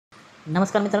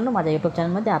नमस्कार मित्रांनो, माझ्या यूट्यूब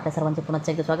चॅनलमध्ये आपल्या सर्वांचे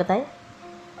पुन्हा एकदा स्वागत आहे.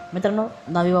 मित्रांनो,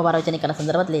 9वी व 12वीच्या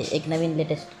निकालासंदर्भातले एक नवीन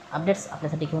लेटेस्ट अपडेट्स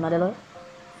आपल्यासाठी घेऊन आलेलो आहे.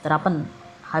 तर आपण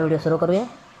हा व्हिडिओ सुरू करूया.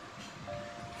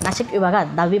 नाशिक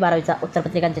विभागात 10वी 12वीचा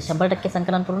उत्तरपत्रिकांचे 100%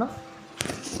 संकलन पूर्ण.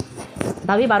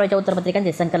 10वी 12वीच्या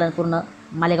उत्तरपत्रिकांचे संकलन पूर्ण.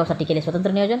 मालेगावसाठी केले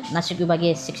स्वतंत्र नियोजन. नाशिक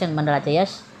विभागीय शिक्षण मंडळाचे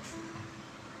यश.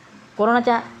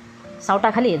 कोरोनाच्या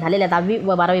सावटाखाली झालेल्या 10वी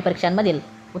व 12वी परीक्षांमधील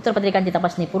उत्तरपत्रिकांची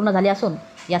तपासणी पूर्ण झाली असून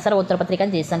या सर्व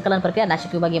उत्तरपत्रिकांची संकलन प्रक्रिया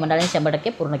नाशिक विभागीय मंडळाने 100%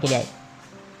 पूर्ण केली आहे.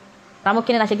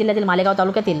 प्रामुख्याने नाशिक जिल्ह्यातील मालेगाव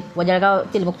तालुक्यातील व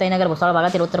जळगावतील मुक्ताईनगर भुसावळ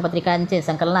भागातील उत्तरपत्रिकांचे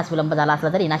संकलनास विलंब झाला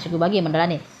असला तरी नाशिक विभागीय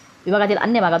मंडळाने विभागातील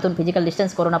अन्य भागातून फिजिकल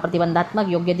डिस्टन्स, कोरोना प्रतिबंधात्मक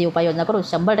योग्य ती उपाययोजना करून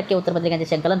 100% उत्तरपत्रिकांचे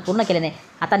संकलन पूर्ण केल्याने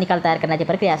आता निकाल तयार करण्याची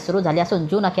प्रक्रिया सुरू झाली असून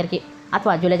जून अखेर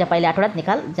अथवा जुलैच्या पहिल्या आठवड्यात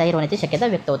निकाल जाहीर होण्याची शक्यता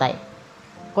व्यक्त होत आहे.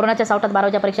 कोरोनाच्या सावटात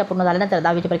 12वीच्या परीक्षा पूर्ण झाल्यानंतर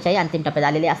 10वीची परीक्षाही अंतिम टप्प्यात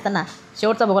आलेली असताना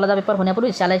शेवटचा भूगोलाचा पेपर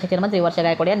होण्यापूर्वी शालेय शिक्षण मंत्री वर्ष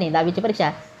गायकवाड यांनी 10वीची परीक्षा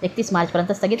 31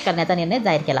 मार्चपर्यंत स्थगित करण्याचा निर्णय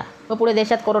जाहीर केला व पुढे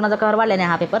देशात कोरोनाचा कहर वाढल्याने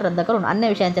हा पेपर रद्द करून अन्य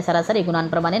विषयांच्या सरासरी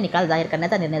गुणांप्रमाणे निकाल जाहीर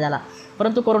करण्याचा निर्णय झाला.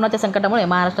 परंतु कोरोनाच्या संकटामुळे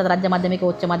महाराष्ट्रात राज्य माध्यमिक व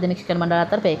उच्च माध्यमिक शिक्षण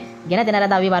मंडळातर्फे घेण्यात येणाऱ्या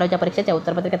 10वी 12वीच्या परीक्षेच्या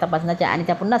उत्तरपत्रिका तपासण्याचे आणि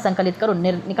त्या पुन्हा संकलित करून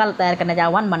निकाल तयार करण्याचे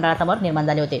आव्हान मंडळासमोर निर्माण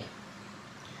झाले होते.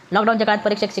 लॉकडाऊनच्या काळात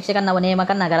परीक्षक, शिक्षकांना व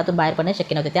नियामकांना घरातून बाहेर पडणे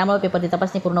शक्य नव्हते. त्यामुळे पेपरची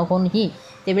तपासणी पूर्ण होऊनही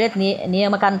ते वेळेत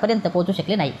नियामकांपर्यंत पोहोचू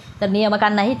शकले नाही. तर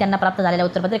नियामकांनाही त्यांना प्राप्त झालेल्या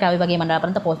उत्तरपत्रिका विभागीय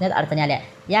मंडळापर्यंत पोहोचण्यात अडचणी आल्या.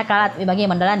 या काळात विभागीय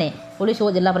मंडळाने पोलीस व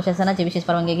जिल्हा प्रशासनाची विशेष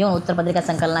परवानगी घेऊन उत्तरपत्रिका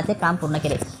संकलनाचे काम पूर्ण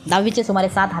केले. 10वीचे सुमारे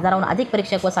 7,000हून अधिक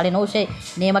परीक्षक व 950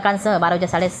 नियामकांसह 12वीच्या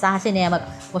 650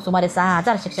 नियामक व सुमारे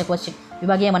 6,000 शिक्षक व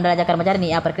विभागीय मंडळाच्या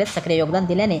कर्मचाऱ्यांनी या प्रक्रियेत सक्रिय योगदान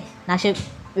दिल्याने नाशिक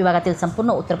विभागातील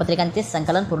संपूर्ण उत्तरपत्रिकांचे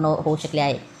संकलन पूर्ण होऊ शकले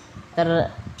आहे. तर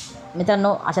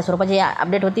मित्रांनो, अशा स्वरूपाची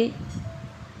अपडेट होती.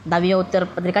 10वी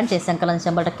उत्तरपत्रिकांचे संकलन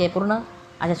 100% पूर्ण.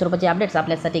 अशा स्वरूपाची अपडेट्स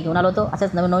आपल्यासाठी घेऊन आलो होतो.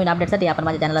 अशाच नवीन अपडेटसाठी आपण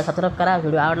माझ्या चॅनलला सबस्क्राईब करा.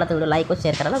 व्हिडिओ आवडला तर व्हिडिओ लाईक व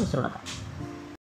शेअर करायला विसरू नका.